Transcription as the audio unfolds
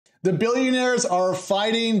The billionaires are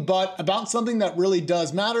fighting, but about something that really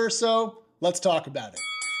does matter, so let's talk about it.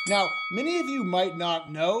 Now, many of you might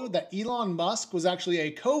not know that Elon Musk was actually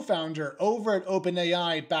a co-founder over at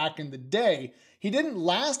OpenAI back in the day. He didn't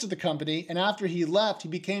last at the company, and after he left, he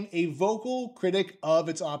became a vocal critic of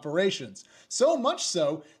its operations. So much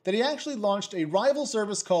so that he actually launched a rival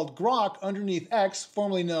service called Grok underneath X,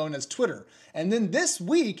 formerly known as Twitter. And then this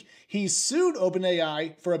week, he sued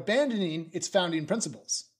OpenAI for abandoning its founding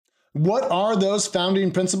principles. What are those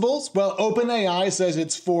founding principles? Well, OpenAI says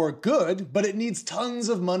it's for good, but it needs tons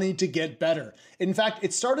of money to get better. In fact,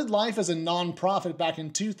 it started life as a non-profit back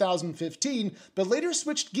in 2015, but later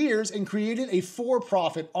switched gears and created a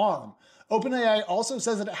for-profit arm. OpenAI also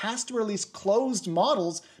says that it has to release closed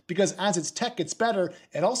models because as its tech gets better,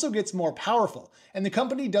 it also gets more powerful, and the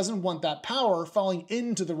company doesn't want that power falling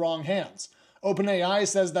into the wrong hands. OpenAI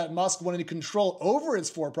says that Musk wanted control over its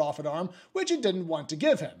for-profit arm, which it didn't want to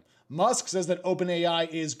give him. Musk says that OpenAI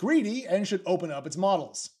is greedy and should open up its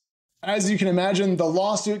models. As you can imagine, the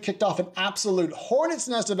lawsuit kicked off an absolute hornet's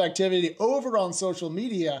nest of activity over on social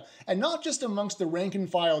media, and not just amongst the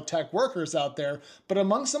rank-and-file tech workers out there, but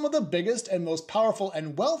among some of the biggest and most powerful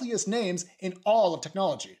and wealthiest names in all of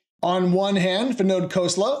technology. On one hand, Vinod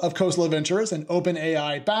Khosla of Khosla Ventures, an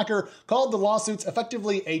OpenAI backer, called the lawsuits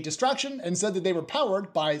effectively a distraction and said that they were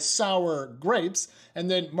powered by sour grapes. And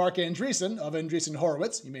then Mark Andreessen of Andreessen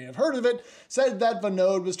Horowitz, you may have heard of it, said that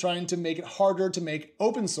Vinod was trying to make it harder to make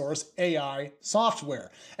open source AI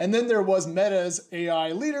software. And then there was Meta's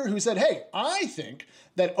AI leader who said, hey, I think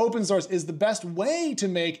that open source is the best way to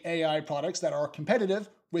make AI products that are competitive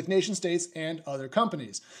with nation states and other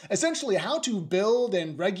companies. Essentially, how to build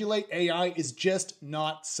and regulate AI is just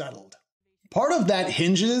not settled. Part of that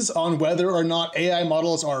hinges on whether or not AI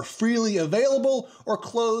models are freely available or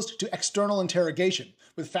closed to external interrogation,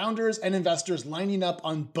 with founders and investors lining up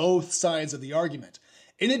on both sides of the argument.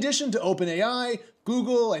 In addition to OpenAI,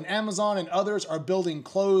 Google and Amazon and others are building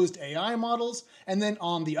closed AI models, and then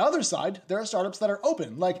on the other side, there are startups that are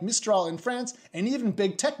open, like Mistral in France, and even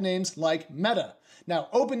big tech names like Meta. Now,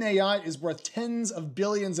 OpenAI is worth tens of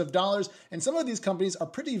billions of dollars, and some of these companies are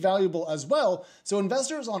pretty valuable as well, so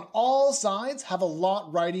investors on all sides have a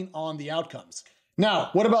lot riding on the outcomes.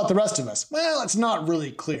 Now, what about the rest of us? Well, it's not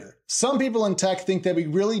really clear. Some people in tech think that we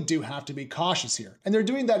really do have to be cautious here, and they're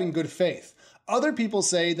doing that in good faith. Other people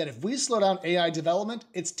say that if we slow down AI development,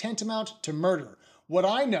 it's tantamount to murder. What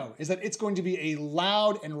I know is that it's going to be a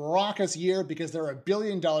loud and raucous year because there are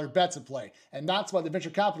billion-dollar bets at play, and that's why the venture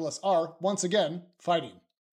capitalists are, once again, fighting.